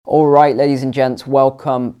All right, ladies and gents,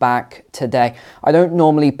 welcome back today. I don't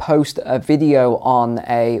normally post a video on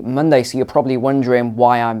a Monday, so you're probably wondering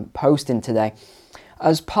why I'm posting today.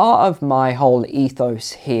 As part of my whole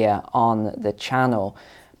ethos here on the channel,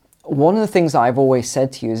 one of the things that I've always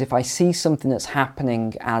said to you is if I see something that's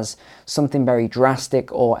happening as something very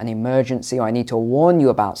drastic or an emergency, or I need to warn you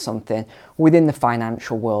about something within the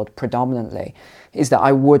financial world predominantly, is that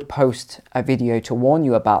I would post a video to warn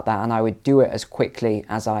you about that, and I would do it as quickly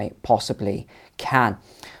as I possibly can.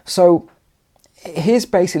 So here's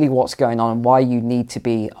basically what's going on and why you need to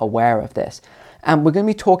be aware of this. And we're going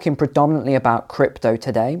to be talking predominantly about crypto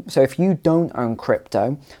today. So if you don't own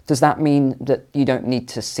crypto, does that mean that you don't need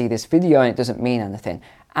to see this video and it doesn't mean anything?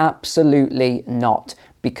 Absolutely not,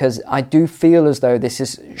 because I do feel as though this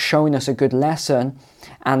is showing us a good lesson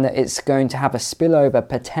and that it's going to have a spillover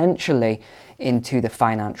potentially into the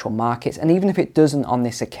financial markets. And even if it doesn't on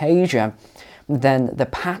this occasion, then the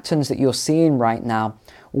patterns that you're seeing right now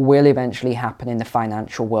will eventually happen in the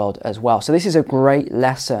financial world as well. So this is a great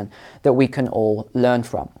lesson that we can all learn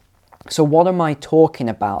from. So what am I talking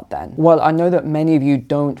about then? Well, I know that many of you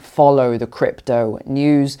don't follow the crypto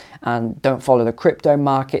news and don't follow the crypto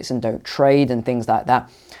markets and don't trade and things like that.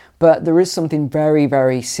 But there is something very,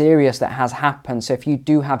 very serious that has happened. So if you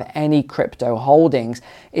do have any crypto holdings,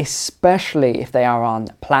 especially if they are on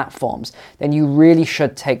platforms, then you really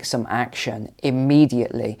should take some action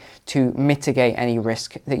immediately to mitigate any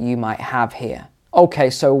risk that you might have here.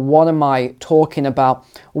 Okay, so what am I talking about?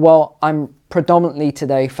 Well, I'm predominantly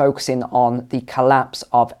today focusing on the collapse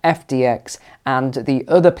of FTX and the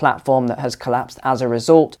other platform that has collapsed as a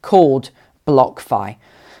result, called BlockFi.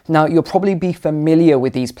 Now, you'll probably be familiar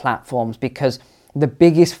with these platforms because the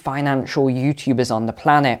biggest financial YouTubers on the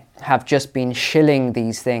planet have just been shilling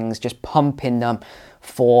these things, just pumping them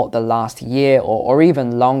for the last year or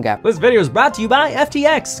even longer. This video is brought to you by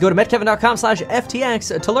FTX. Go to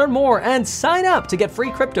metkevin.com/FTX to learn more and sign up to get free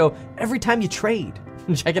crypto every time you trade.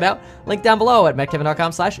 Check it out. Link down below at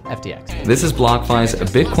metkevin.com/FTX. This is BlockFi's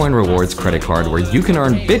Bitcoin Rewards credit card where you can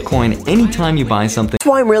earn Bitcoin anytime you buy something. That's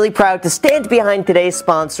why I'm really proud to stand behind today's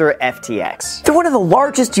sponsor, FTX. They're one of the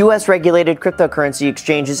largest US regulated cryptocurrency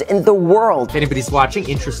exchanges in the world. If anybody's watching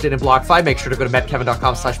interested in BlockFi, make sure to go to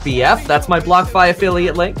metkevin.com/BF. That's my BlockFi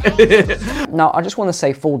affiliate link. Now, I just want to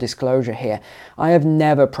say full disclosure here. I have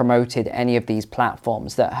never promoted any of these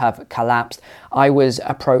platforms that have collapsed. I was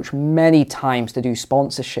approached many times to do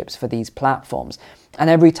sponsorships for these platforms. And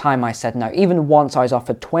every time I said no. Even once I was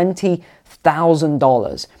offered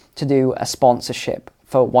 $20,000 to do a sponsorship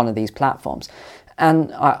for one of these platforms.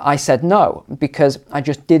 And I said no, because I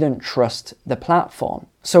just didn't trust the platform.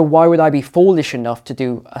 So why would I be foolish enough to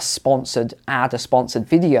do a sponsored ad, a sponsored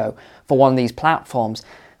video for one of these platforms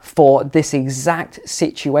for this exact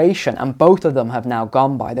situation? And both of them have now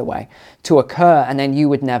gone, by the way, to occur, and then you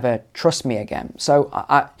would never trust me again. So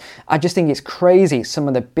I just think it's crazy. Some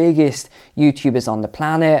of the biggest YouTubers on the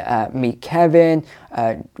planet, Meet Kevin,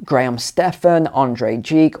 Graham Stephan, Andre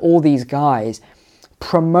Geek, all these guys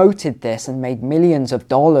promoted this and made millions of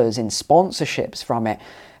dollars in sponsorships from it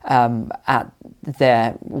at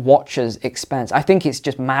their watchers' expense. I think it's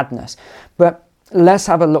just madness. But let's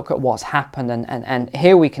have a look at what's happened, and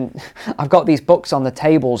here we can, I've got these books on the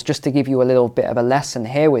tables just to give you a little bit of a lesson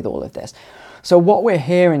here with all of this. So what we're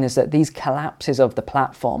hearing is that these collapses of the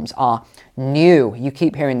platforms are new. You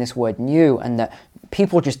keep hearing this word new, and that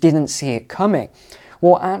people just didn't see it coming.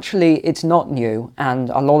 Well, actually, it's not new, and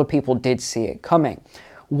a lot of people did see it coming.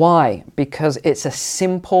 Why? Because it's a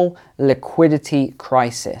simple liquidity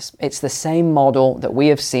crisis. It's the same model that we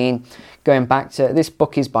have seen going back to, this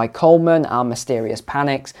book is by Coleman, Our Mysterious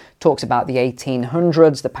Panics, talks about the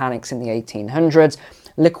 1800s, the panics in the 1800s,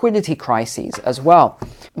 liquidity crises as well.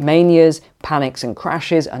 Manias, panics and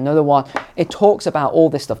crashes, another one. It talks about all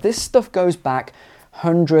this stuff. This stuff goes back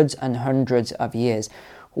hundreds and hundreds of years.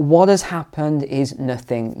 What has happened is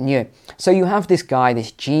nothing new. So you have this guy,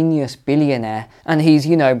 this genius billionaire, and he's,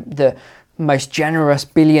 you know, the most generous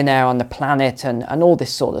billionaire on the planet and all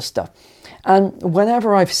this sort of stuff. And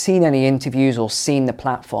whenever I've seen any interviews or seen the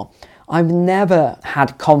platform, I've never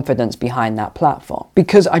had confidence behind that platform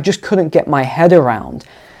because I just couldn't get my head around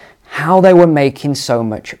how they were making so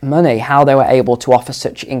much money, how they were able to offer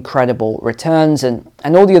such incredible returns. And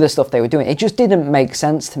and all the other stuff they were doing. It just didn't make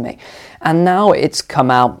sense to me. And now it's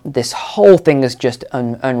come out, this whole thing has just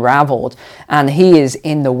unraveled, and he is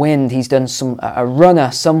in the wind. He's done a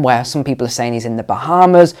runner somewhere. Some people are saying he's in the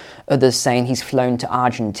Bahamas, others saying he's flown to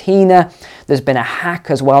Argentina. There's been a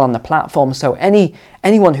hack as well on the platform, so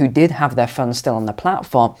anyone who did have their funds still on the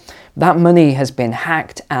platform, that money has been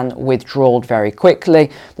hacked and withdrawn very quickly.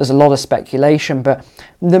 There's a lot of speculation, but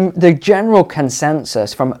the general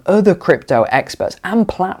consensus from other crypto experts and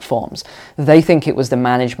platforms, they think it was the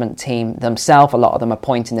management team themselves. A lot of them are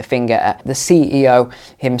pointing the finger at the CEO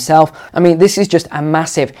himself. I mean, this is just a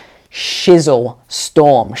massive shizzle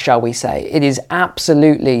storm, shall we say. It is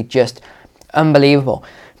absolutely just unbelievable.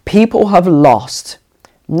 People have lost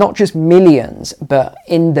not just millions, but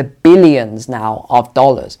in the billions now of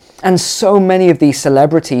dollars. And so many of these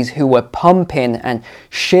celebrities who were pumping and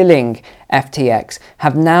shilling FTX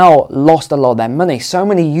have now lost a lot of their money. So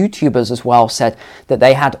many YouTubers as well said that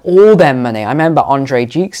they had all their money. I remember Andre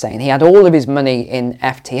Geek saying he had all of his money in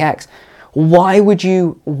FTX. Why would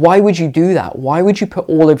you do that? Why would you put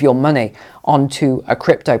all of your money onto a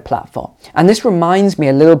crypto platform? And this reminds me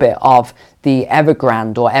a little bit of the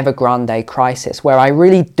Evergrande crisis, where I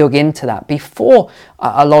really dug into that before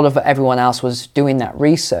a lot of everyone else was doing that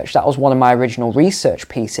research. That was one of my original research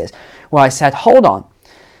pieces, where I said, hold on,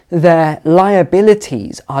 their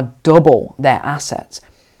liabilities are double their assets.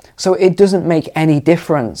 So it doesn't make any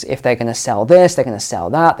difference if they're going to sell this, they're going to sell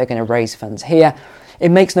that, they're going to raise funds here. It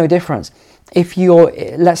makes no difference. If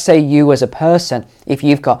let's say you as a person, if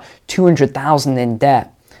you've got 200,000 in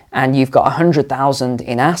debt and you've got 100,000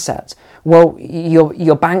 in assets, well,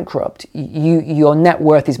 you're bankrupt. Your net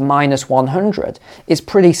worth is minus 100. It's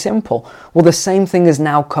pretty simple. Well, the same thing has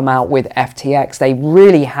now come out with FTX. They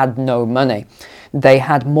really had no money. They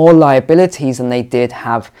had more liabilities than they did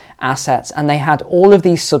have assets, and they had all of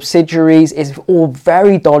these subsidiaries. It's all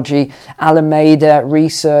very dodgy. Alameda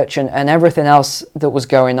Research and everything else that was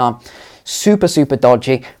going on. Super, super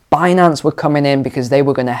dodgy. Binance were coming in because they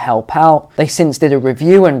were going to help out. They since did a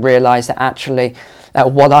review and realized that actually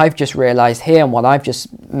what I've just realized here and what I've just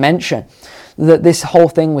mentioned, that this whole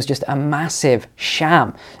thing was just a massive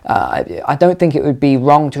sham. I don't think it would be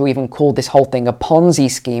wrong to even call this whole thing a Ponzi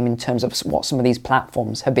scheme in terms of what some of these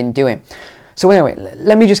platforms have been doing. So anyway,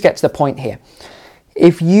 let me just get to the point here.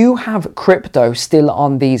 If you have crypto still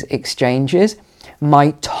on these exchanges,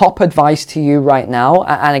 my top advice to you right now,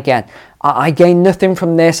 and again, I gain nothing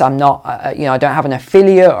from this. I'm not, I don't have an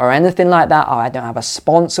affiliate or anything like that. I don't have a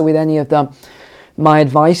sponsor with any of them. My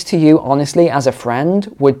advice to you, honestly, as a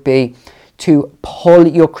friend, would be to pull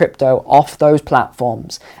your crypto off those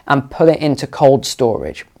platforms and put it into cold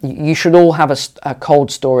storage. You should all have a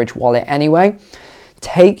cold storage wallet anyway.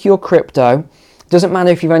 Take your crypto, doesn't matter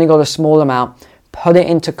if you've only got a small amount, put it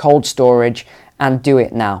into cold storage and do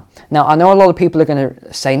it now. Now, I know a lot of people are going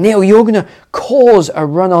to say, Neil, you're going to cause a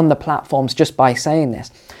run on the platforms just by saying this.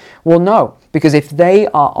 Well, no, because if they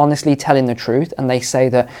are honestly telling the truth and they say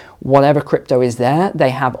that whatever crypto is there,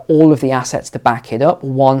 they have all of the assets to back it up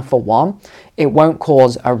one for one, it won't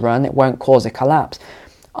cause a run, it won't cause a collapse.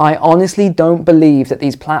 I honestly don't believe that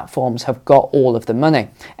these platforms have got all of the money.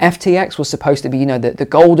 FTX was supposed to be, the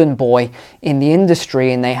golden boy in the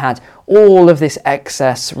industry, and they had all of this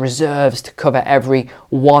excess reserves to cover every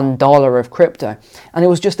 $1 of crypto. And it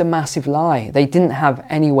was just a massive lie. They didn't have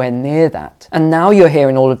anywhere near that. And now you're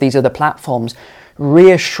hearing all of these other platforms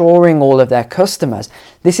reassuring all of their customers.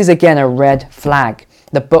 This is again a red flag.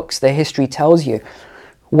 The history tells you.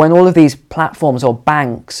 When all of these platforms or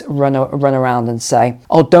banks run around and say,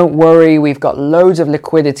 oh, don't worry, we've got loads of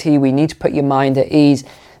liquidity, we need to put your mind at ease,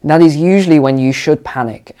 that is usually when you should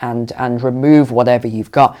panic and remove whatever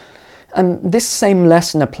you've got. And this same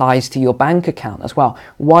lesson applies to your bank account as well.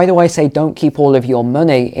 Why do I say don't keep all of your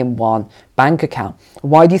money in one bank account?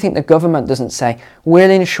 Why do you think the government doesn't say, we'll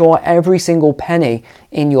insure every single penny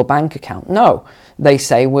in your bank account? No, they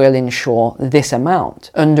say we'll insure this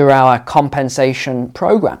amount under our compensation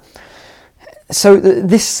program. So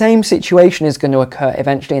this same situation is going to occur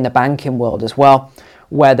eventually in the banking world as well,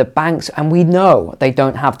 where the banks, and we know they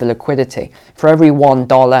don't have the liquidity. For every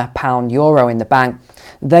 $1, pound, euro in the bank,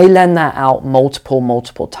 they lend that out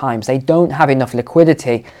multiple times. They don't have enough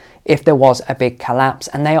liquidity if there was a big collapse,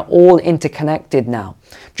 and they are all interconnected now.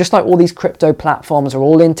 Just like all these crypto platforms are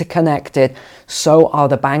all interconnected, so are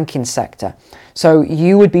the banking sector. So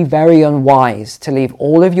you would be very unwise to leave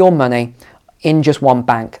all of your money in just one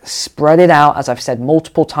bank. Spread it out, as I've said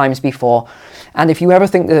multiple times before. And if you ever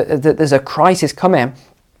think that there's a crisis coming,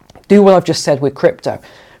 do what I've just said with crypto.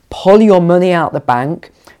 Pull your money out the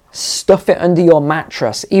bank, stuff it under your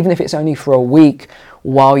mattress, even if it's only for a week,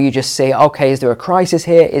 while you just say, okay, is there a crisis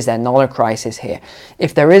here? Is there not a crisis here?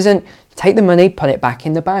 If there isn't, take the money, put it back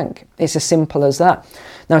in the bank. It's as simple as that.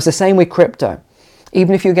 Now, it's the same with crypto.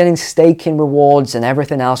 Even if you're getting staking rewards and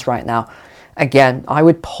everything else right now, again, I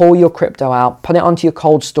would pull your crypto out, put it onto your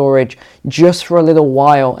cold storage just for a little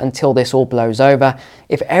while until this all blows over.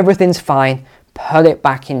 If everything's fine, put it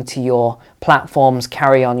back into your platforms,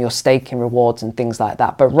 carry on your staking rewards and things like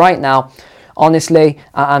that. But right now, honestly,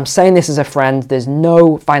 I'm saying this as a friend, there's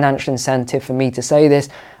no financial incentive for me to say this.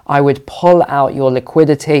 I would pull out your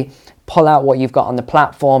liquidity, pull out what you've got on the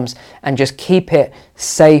platforms, and just keep it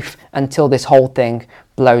safe until this whole thing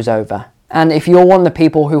blows over. And if you're one of the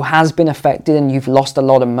people who has been affected and you've lost a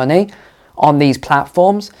lot of money on these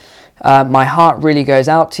platforms, my heart really goes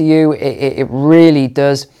out to you. It really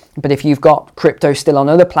does. But if you've got crypto still on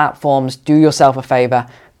other platforms, do yourself a favor,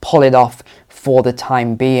 pull it off for the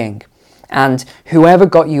time being. And whoever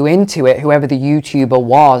got you into it, whoever the YouTuber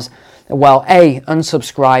was, well, A,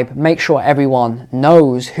 unsubscribe, make sure everyone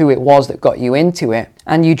knows who it was that got you into it.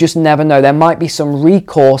 And you just never know. There might be some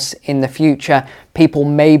recourse in the future. People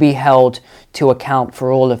may be held to account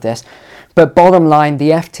for all of this. But bottom line,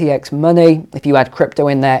 the FTX money, if you had crypto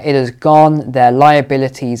in there, it has gone. Their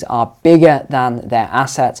liabilities are bigger than their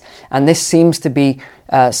assets. And this seems to be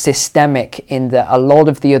systemic in that a lot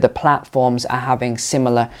of the other platforms are having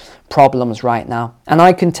similar problems right now. And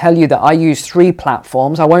I can tell you that I use 3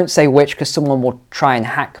 platforms. I won't say which because someone will try and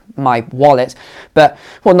hack my wallet. But,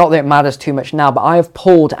 well, not that it matters too much now, but I have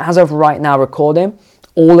pulled, as of right now recording,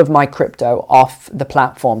 all of my crypto off the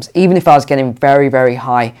platforms. Even if I was getting very, very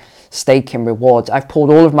high staking rewards, I've pulled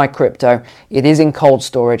all of my crypto. It is in cold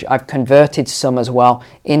storage. I've converted some as well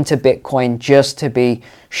into Bitcoin just to be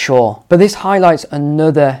sure. But this highlights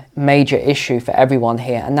another major issue for everyone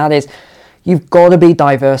here, and that is you've got to be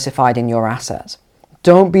diversified in your assets.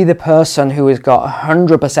 Don't be the person who has got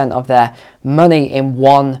 100% of their money in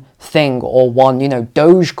one thing or one,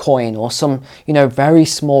 Dogecoin or some, very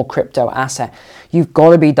small crypto asset. You've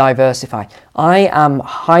got to be diversified. I am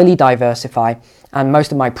highly diversified, and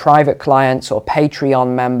most of my private clients or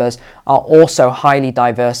Patreon members are also highly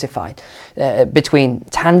diversified between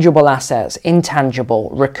tangible assets, intangible,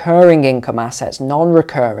 recurring income assets,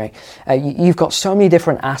 non-recurring. You've got so many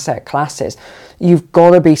different asset classes. You've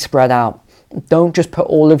got to be spread out. Don't just put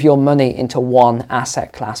all of your money into one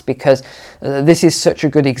asset class, because this is such a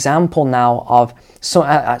good example now of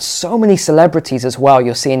so many celebrities as well.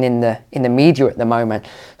 You're seeing in the media at the moment,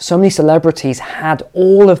 so many celebrities had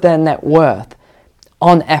all of their net worth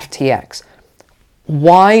on FTX.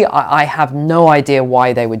 Why? I have no idea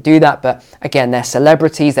why they would do that, but again, they're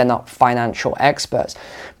celebrities, they're not financial experts.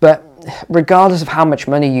 But regardless of how much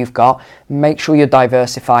money you've got, make sure you're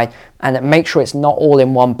diversified and make sure it's not all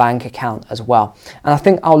in one bank account as well. And I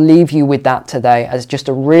think I'll leave you with that today as just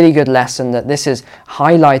a really good lesson that this has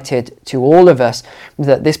highlighted to all of us,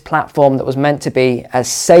 that this platform that was meant to be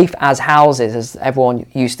as safe as houses, as everyone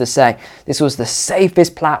used to say, this was the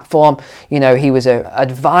safest platform. He was an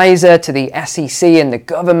advisor to the SEC and the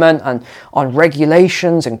government and on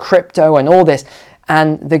regulations and crypto and all this.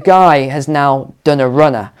 And the guy has now done a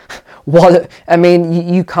runner.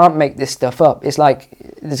 You can't make this stuff up. It's like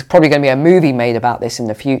there's probably going to be a movie made about this in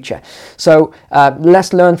the future. So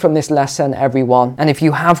let's learn from this lesson, everyone. And if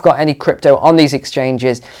you have got any crypto on these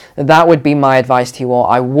exchanges, that would be my advice to you all.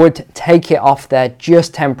 I would take it off there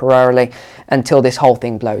just temporarily until this whole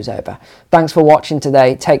thing blows over. Thanks for watching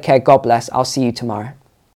today. Take care. God bless. I'll see you tomorrow.